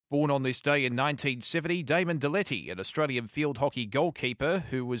Born on this day in 1970, Damon Deletti, an Australian field hockey goalkeeper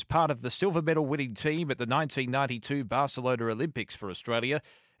who was part of the silver medal winning team at the 1992 Barcelona Olympics for Australia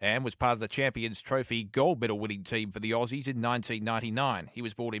and was part of the Champions Trophy gold medal winning team for the Aussies in 1999. He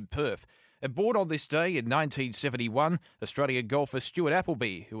was born in Perth. And born on this day in 1971, Australian golfer Stuart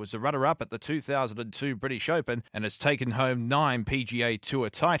Appleby, who was the runner-up at the 2002 British Open and has taken home 9 PGA Tour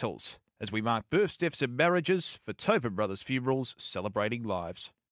titles. As we mark births, deaths and marriages for Tobin Brothers Funerals, celebrating lives.